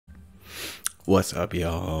What's up,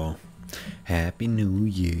 y'all? Happy New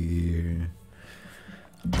Year.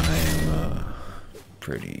 I am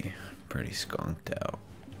pretty skunked out,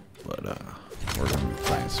 but we're gonna be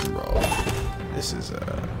playing some Brawl. This is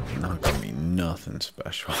not gonna be nothing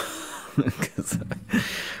special because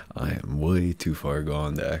I am way too far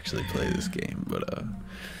gone to actually play this game. But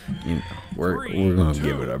you know, we're gonna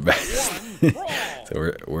give it our best.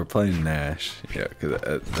 So we're playing Nash, yeah,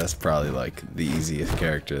 because that's probably like the easiest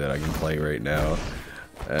character that I can play right now.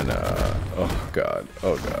 And oh god,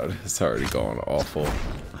 it's already going awful.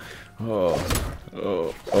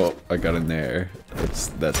 Oh, I got in there.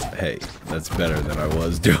 Hey, that's better than I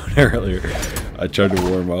was doing earlier. I tried to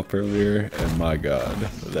warm up earlier, and my god,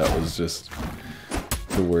 that was just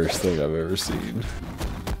the worst thing I've ever seen.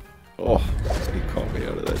 Oh, he called me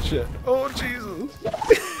out of that shit. Oh Jesus.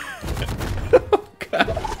 Oh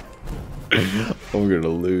god. I'm gonna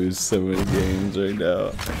lose so many games right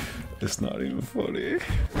now. It's not even funny.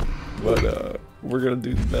 But we're gonna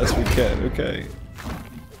do the best we can, okay?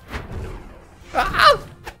 Ah!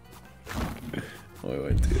 I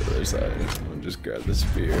went to the other side. I'll just grab the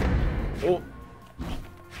spear. Oh!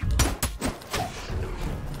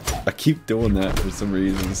 I keep doing that for some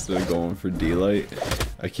reason instead of going for D-light.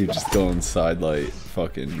 I keep just going side light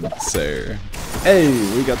fucking Sayer. Hey,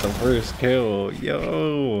 we got the first kill.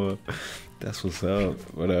 Yo! That's what's up.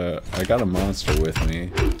 But I got a monster with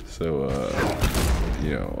me. So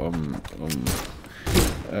you know,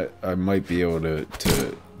 I might be able to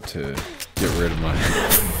get rid of my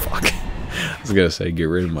fuck. I was gonna say get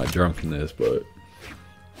rid of my drunkenness, but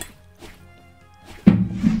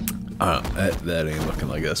that ain't looking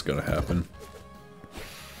like that's gonna happen.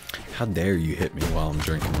 How dare you hit me while I'm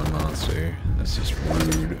drinking my monster? That's just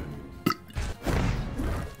rude.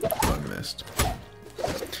 I missed.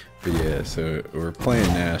 But yeah, so we're playing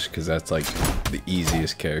Nash because that's like the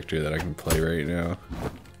easiest character that I can play right now.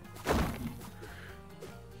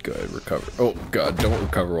 Go ahead, recover. Oh god, don't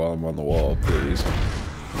recover while I'm on the wall, please.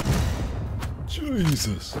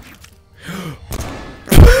 Jesus.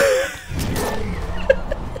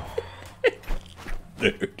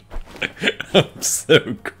 Dude, I'm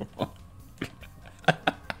so gone.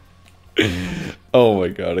 Oh my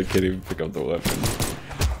god, I can't even pick up the weapon.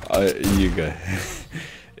 You guys,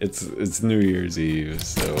 it's New Year's Eve,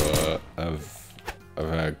 so I've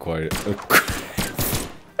had quite a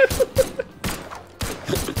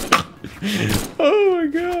oh my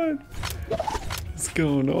god, what's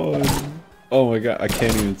going on? Oh my god, I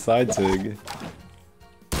can't even side sig.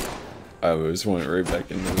 I just went right back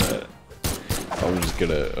into that. I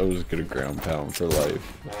was just gonna ground pound for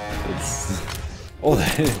life. It's oh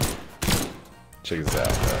check this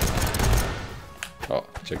out though. Oh,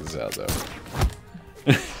 check this out though.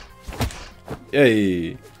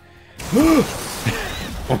 Yay!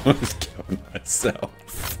 Almost killed myself.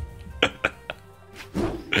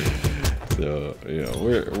 So, you know,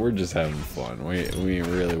 we're just having fun. We ain't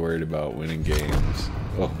really worried about winning games.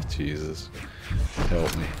 Oh Jesus,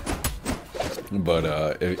 help me. But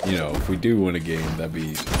if, you know, if we do win a game, that'd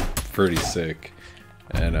be pretty sick,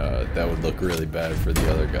 and that would look really bad for the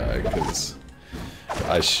other guy because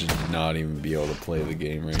I should not even be able to play the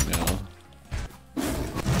game right now.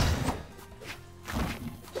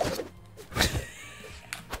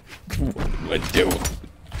 What am I doing?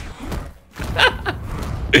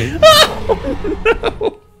 Oh,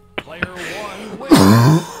 no. Player one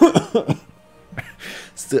wins.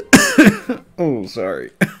 Still, oh,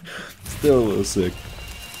 sorry. Still a little sick,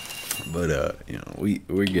 but you know,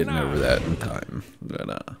 we're getting over that in time. But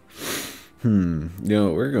you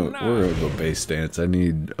know, we're gonna go base stance. I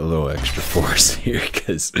need a little extra force here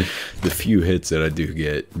because the few hits that I do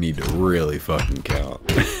get need to really fucking count.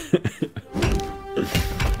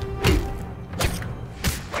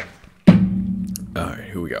 Alright,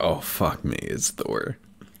 here we go. Oh, fuck me, it's Thor.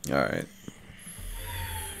 Alright.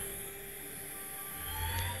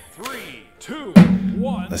 3, 2,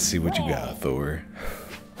 1. Let's see what you got, Thor.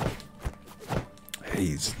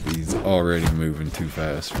 He's already moving too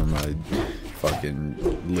fast for my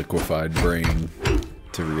fucking liquefied brain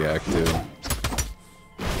to react to.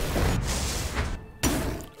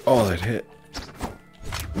 Oh, that hit.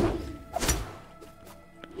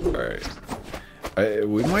 Alright.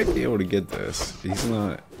 We might be able to get this. He's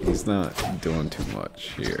not doing too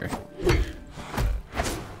much here.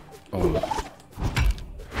 Oh.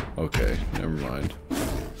 Okay, never mind.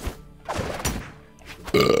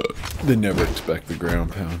 They never expect the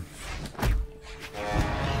ground pound.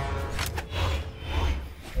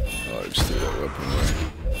 Oh, I just threw that weapon away.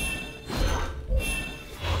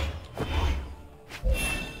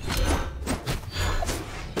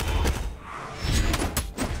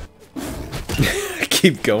 I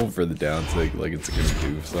keep going for the down stick like it's gonna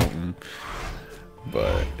do something,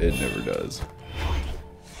 but it never does.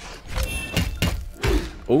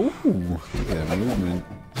 Ooh, look at that movement.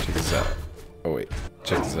 Check this out. Oh wait,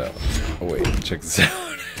 check this out. Oh wait, check this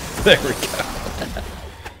out. There we go.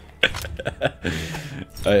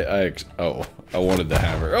 I wanted the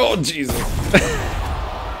hammer. Oh Jesus.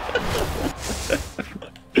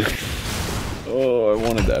 Oh, I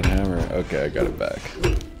wanted that hammer. Okay, I got it back.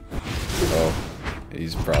 Oh,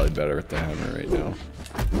 he's probably better at the hammer right now.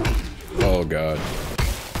 Oh God.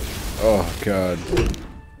 Oh God.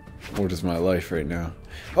 What is my life right now?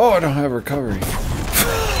 Oh, I don't have recovery.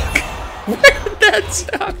 Where did that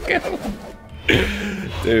sound go?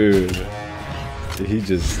 Dude, he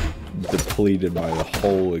just depleted my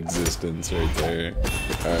whole existence right there.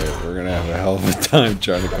 Alright, we're gonna have a hell of a time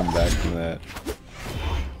trying to come back from that.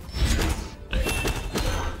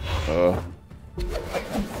 Oh.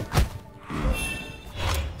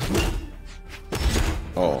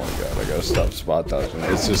 Oh my God, I gotta stop spot dodging.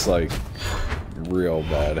 It's just like real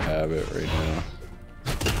bad habit right now.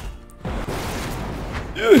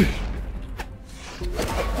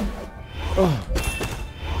 Oh,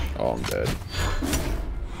 I'm dead.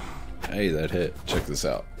 Hey, that hit. Check this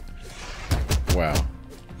out. Wow.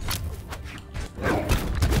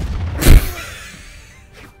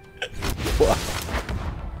 Wow.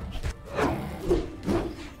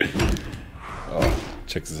 Oh,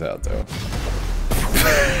 check this out though.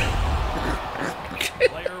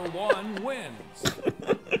 Player 1 wins.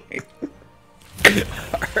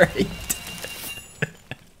 Alright.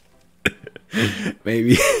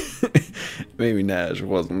 Maybe Nash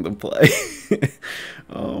wasn't the play.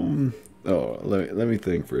 Oh, let me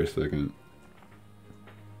think for a second.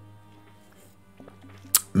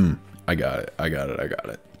 I got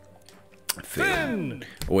it. Finn.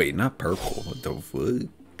 Wait, not purple. What the fuck?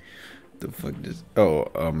 The fuck just...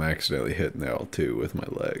 Oh, I'm accidentally hitting L2 with my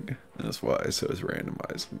leg. That's why, so it's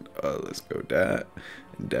randomized. Let's go dat.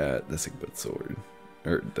 And dat, that's a good sword.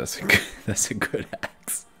 Or, that's a good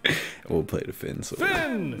axe. We'll play the Finn sword.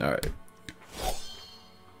 Finn! Alright.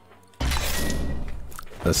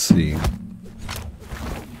 Let's see.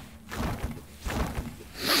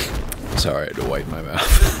 Sorry, I had to wipe my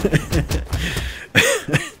mouth.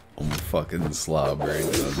 I'm fucking slob right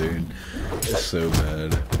now, dude. It's so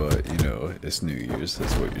mad, but you know, it's New Year's.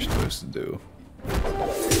 That's what you're supposed to do.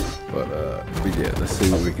 But yeah, let's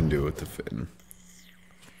see what we can do with the Finn.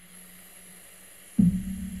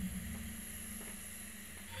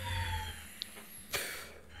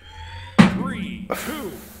 3,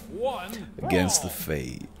 2, 1. Against the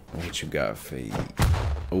Fate. What you got, Fate?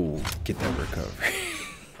 Oh, get that recovery.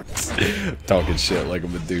 Talking shit like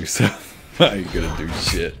I'm Medusa. I ain't gonna do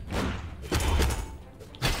shit.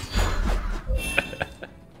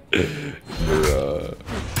 But,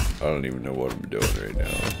 I don't even know what I'm doing right now.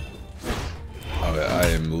 I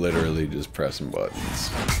am literally just pressing buttons.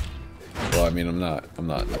 Well, I mean, I'm not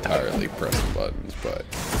entirely pressing buttons, but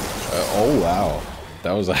oh wow,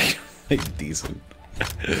 that was like decent.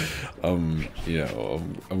 You know,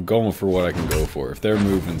 I'm going for what I can go for. If they're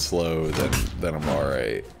moving slow, then I'm all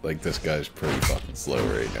right. Like this guy's pretty fucking slow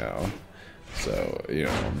right now, so you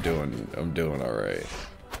know, I'm doing all right.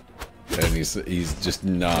 And he's just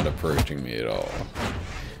not approaching me at all,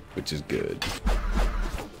 which is good.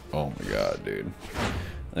 Oh my god, dude.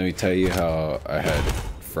 Let me tell you how I had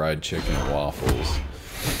fried chicken and waffles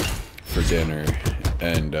for dinner,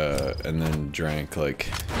 and then drank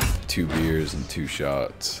like 2 beers and 2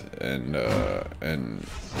 shots, and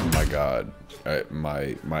my god,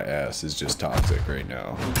 my ass is just toxic right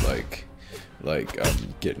now. Like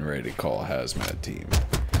I'm getting ready to call a hazmat team.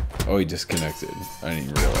 Oh, he disconnected. I didn't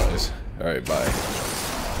even realize. All right, bye.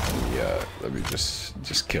 Yeah, let me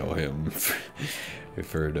just kill him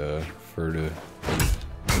for the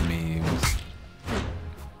memes.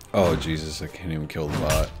 Oh Jesus, I can't even kill the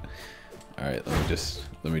bot. All right, let me just,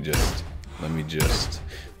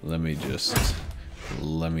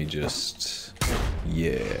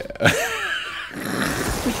 yeah.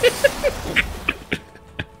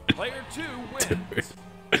 Player 2 wins.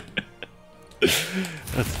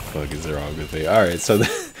 What the fuck is wrong with me? Alright, so the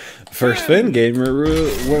first Finn game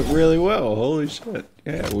went really well. Holy shit.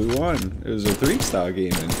 Yeah, we won. It was a 3-star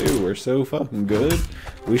game, and dude, we're so fucking good.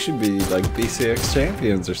 We should be like BCX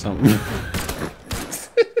champions or something.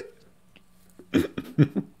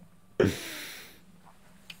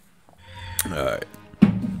 Alright.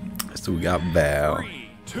 So we got Val. 3,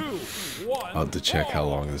 2, 1. I'll have to check how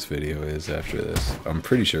long this video is after this. I'm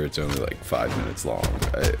pretty sure it's only like 5 minutes long.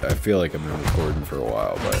 I feel like I've been recording for a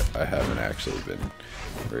while, but I haven't actually been.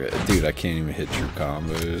 Dude, I can't even hit true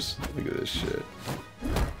combos. Look at this shit.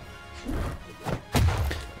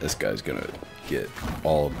 This guy's gonna get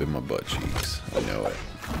all up in my butt cheeks. I know it.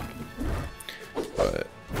 But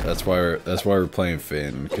that's why we're playing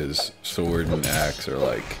Finn, because sword and axe are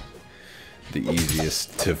like the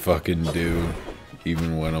easiest to fucking do,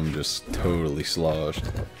 even when I'm just totally sloshed.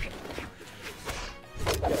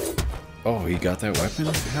 Oh, he got that weapon?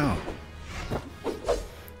 How?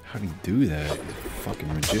 How'd he do that?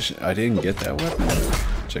 Fucking magician. I didn't get that weapon.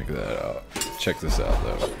 Check that out. Check this out,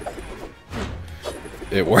 though.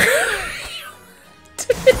 It worked.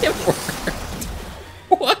 It worked.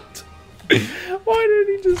 What? Why did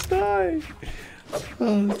he just die?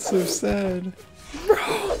 Oh, that's so sad.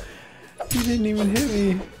 Bro, he didn't even hit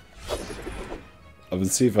me. I'm gonna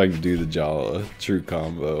see if I can do the Jala true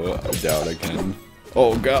combo. I doubt I can.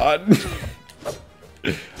 Oh god.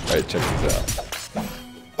 Alright, check this out.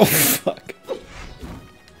 Oh fuck.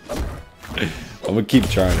 I'm gonna keep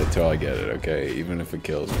trying it till I get it, okay? Even if it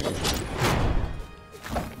kills me.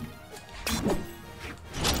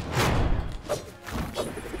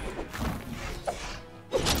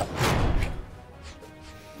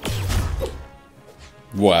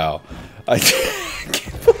 Wow. I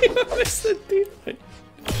can't believe I missed that dude.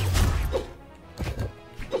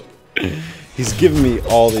 He's giving me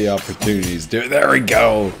all the opportunities, dude. There we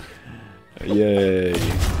go. Yay.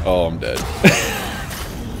 Oh, I'm dead.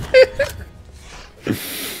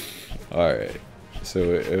 Alright.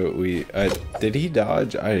 So did he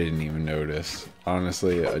dodge? I didn't even notice.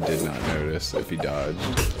 Honestly, I did not notice if he dodged.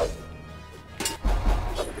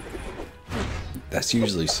 That's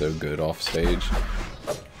usually so good off stage.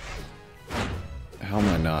 How am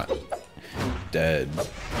I not dead?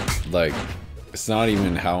 Like, it's not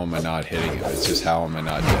even how am I not hitting him, it's just how am I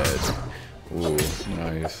not dead. Ooh,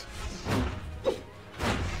 nice.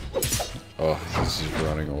 Oh, he's just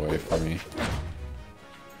running away from me.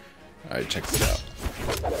 Alright, check this out.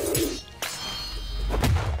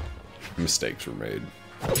 Mistakes were made.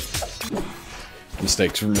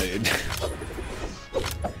 Mistakes were made.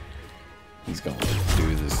 He's gonna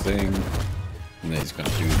do this thing, and then he's gonna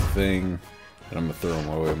do the thing. And I'm gonna throw him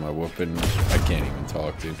away my weapon. I can't even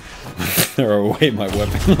talk, dude. Throw away my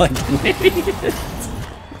weapon like an idiot.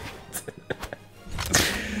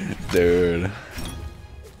 Dude.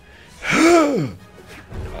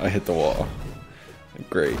 I hit the wall.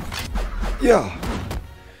 Great. Yeah.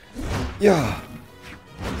 Yeah.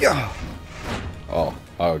 Yeah. Oh,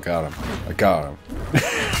 I got him. I got him.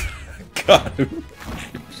 Got him.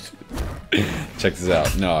 Check this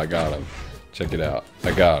out. No, I got him. Check it out.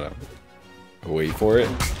 I got him. Wait for it.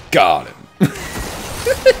 Got him.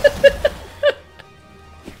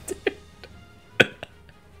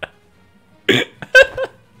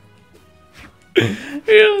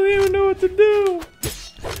 He doesn't even know what to do.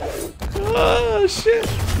 Oh shit!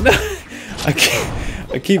 No,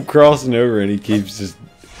 I keep crossing over, and he keeps just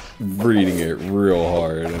reading it real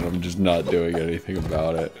hard, and I'm just not doing anything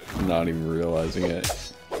about it. I'm not even realizing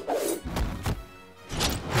it.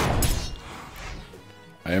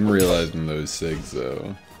 I am realizing those SIGs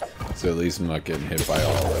though, so at least I'm not getting hit by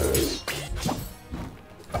all those.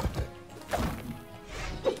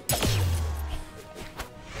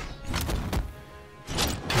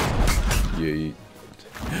 Yeet.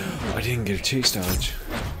 I didn't get a chase dodge.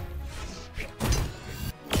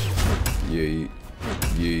 Yeet.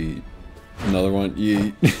 Yeet. Another one.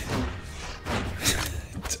 Yeet.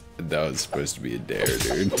 That was supposed to be a dare,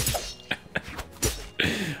 dude.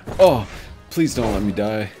 Oh! Please don't let me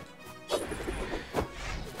die.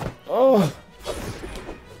 Oh!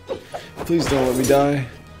 Please don't let me die.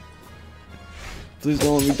 Please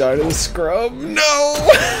don't let me die to the scrub. No!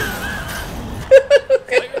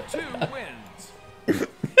 Player 2 wins.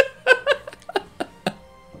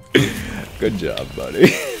 Good job,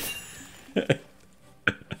 buddy.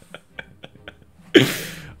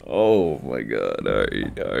 Oh my god.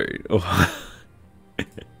 Alright, alright. Oh.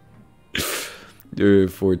 You're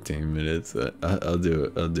 14 minutes. I'll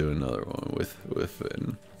do another one with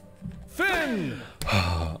Finn. Finn!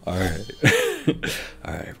 Alright.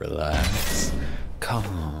 Alright, relax.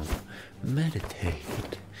 Calm.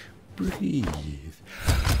 Meditate. Breathe.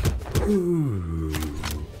 Ooh.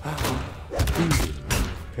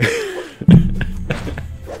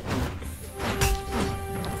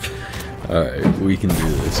 Alright, we can do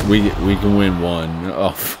this. We can win one.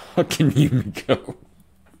 Oh, fucking Yumiko.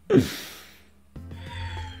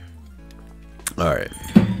 Alright.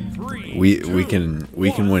 We can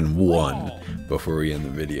win one, before we end the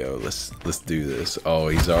video. Let's do this. Oh,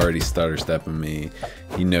 he's already stutter stepping me.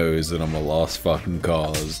 He knows that I'm a lost fucking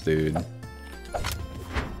cause, dude.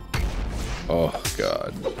 Oh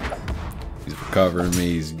god. He's recovering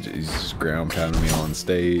me. He's just ground pounding me on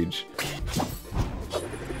stage.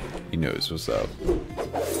 He knows what's up.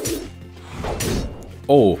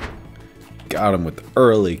 Oh, got him with the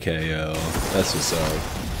early KO. That's what's up.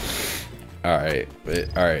 Alright,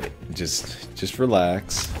 just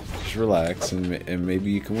relax. Just relax, and maybe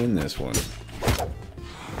you can win this one.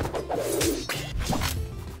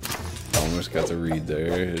 Almost got the read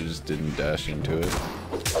there. I just didn't dash into it.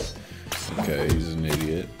 Okay, he's an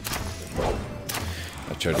idiot.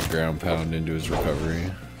 I tried to ground pound into his recovery.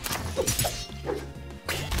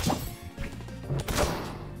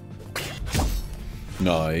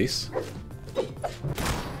 Nice.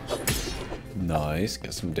 Nice.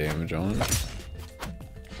 Got some damage on.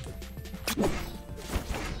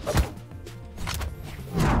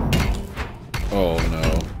 Oh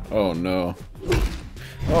no. Oh no.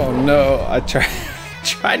 Oh no. I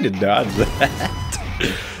tried to dodge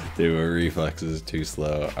that. Dude, my reflexes are too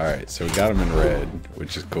slow. Alright, so we got him in red,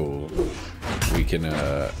 which is cool. We can,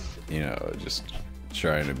 you know, just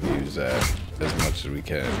try and abuse that as much as we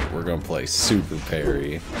can. We're gonna play super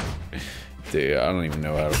parry. Dude, I don't even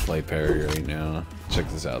know how to play parry right now. Check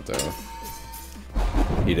this out though.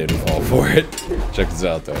 He didn't fall for it. Check this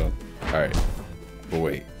out though. Alright. But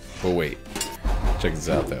wait. Check this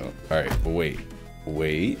out though. Alright, but wait.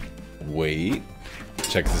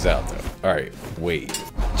 Check this out though. Alright, wait.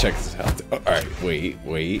 Check this out though. Alright, wait.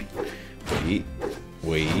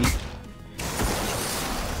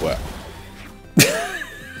 Well.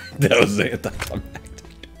 That was anticlimactic.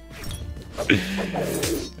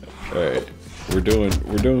 Alright. We're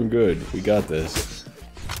doing good. We got this.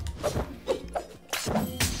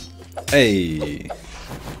 Hey.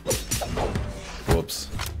 Whoops.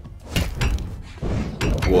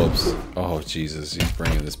 Oh Jesus, he's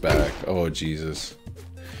bringing this back. Oh Jesus.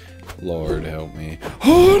 Lord help me.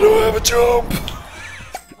 Oh, I don't have a jump.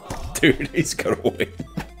 Dude, he's gonna win.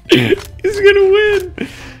 He's gonna win.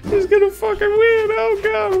 He's gonna fucking win. Oh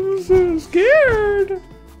god, I'm so scared.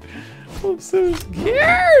 I'm so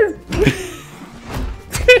scared.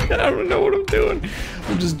 I don't know what I'm doing.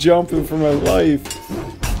 I'm just jumping for my life.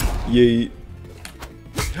 Yeet.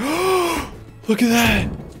 Look at that.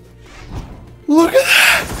 Look at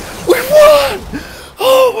that. We won.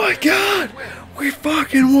 Oh my god. We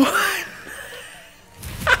fucking won.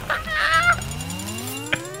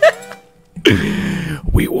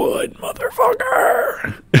 We won,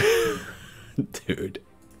 motherfucker. Dude.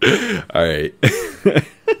 Alright.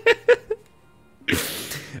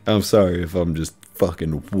 I'm sorry if I'm just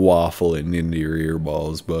fucking waffling into your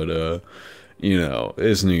earballs, but you know,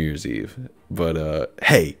 it's New Year's Eve. But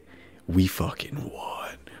hey, we fucking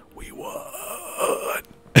won. We won.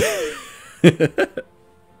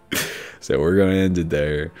 So we're gonna end it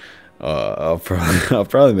there. I'll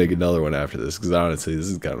probably make another one after this because honestly, this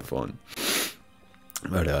is kind of fun.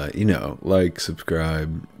 But you know, like,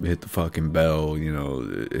 subscribe, hit the fucking bell. You know,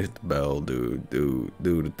 hit the bell. Do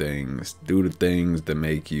the things that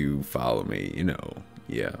make you follow me. You know,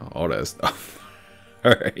 yeah, all that stuff.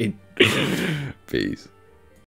 All right, peace.